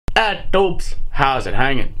Dopes, how's it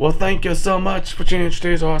hanging? Well, thank you so much for tuning in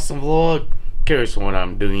today's awesome vlog. Curious what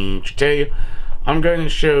I'm doing today. I'm going to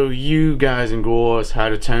show you guys and girls how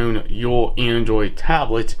to turn your Android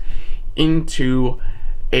tablet into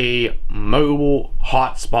a mobile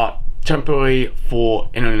hotspot, temporary for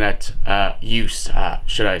internet use,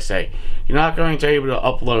 should I say. You're not going to be able to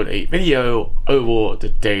upload a video over the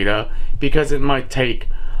data because it might take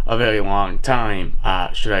a very long time,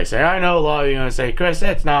 should I say. I know a lot of you are going to say, Chris,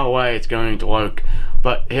 that's not the way it's going to work,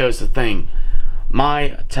 but here's the thing.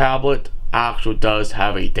 My tablet actually does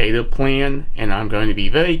have a data plan, and I'm going to be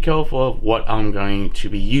very careful of what I'm going to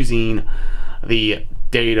be using the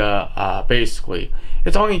data. Basically,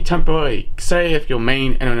 it's only temporary. Say if your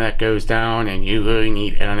main internet goes down and you really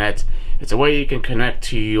need internet, it's a way you can connect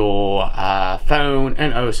to your phone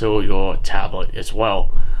and also your tablet as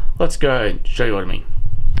well. Let's go ahead and show you what I mean.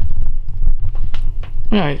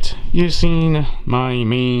 Alright, you've seen my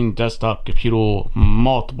main desktop computer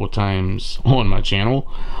multiple times on my channel,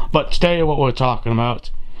 but today what we're talking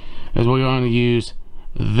about is we're going to use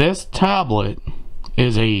this tablet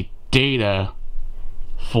as a data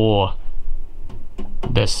for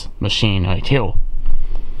this machine right here. You're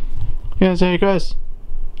gonna say, Chris,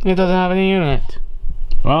 it doesn't have any internet.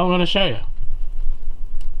 Well, I'm gonna show you.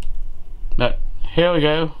 But here we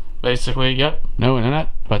go. Basically, yep, no internet,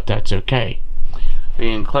 but that's okay. We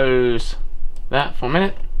can close that for a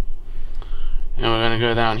minute, and we're going to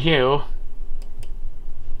go down here,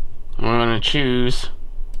 and we're going to choose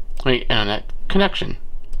the internet connection.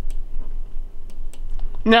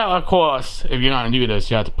 Now, of course, if you're going to do this,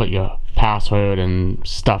 you have to put your password and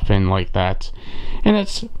stuff in like that, and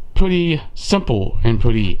it's pretty simple and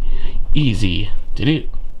pretty easy to do.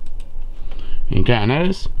 You can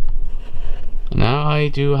notice now I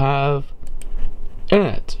do have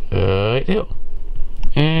internet right here.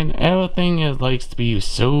 And everything likes to be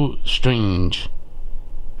so strange.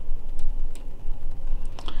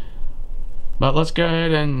 But let's go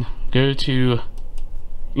ahead and go to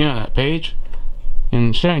that page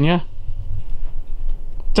and showing you.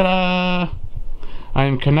 Ta-da! I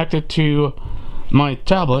am connected to my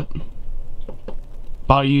tablet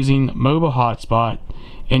by using mobile hotspot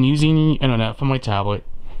and using the internet from my tablet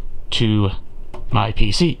to my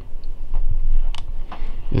PC.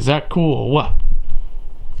 Is that cool or what?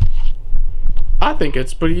 I think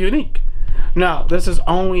it's pretty unique. Now, this is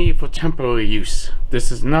only for temporary use.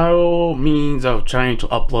 This is no means of trying to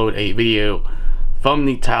upload a video from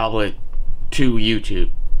the tablet to YouTube.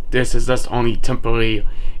 This is just only temporary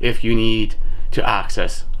if you need to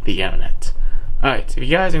access the internet. Alright, if you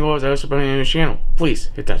guys and girls are supporting this channel, please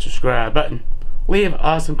hit that subscribe button. Leave an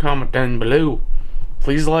awesome comment down below.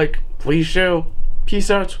 Please like, please share, peace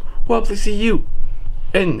out. We'll hopefully see you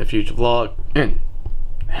in the future vlog, and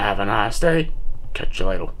have a nice day. Catch you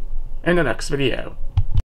later in the next video.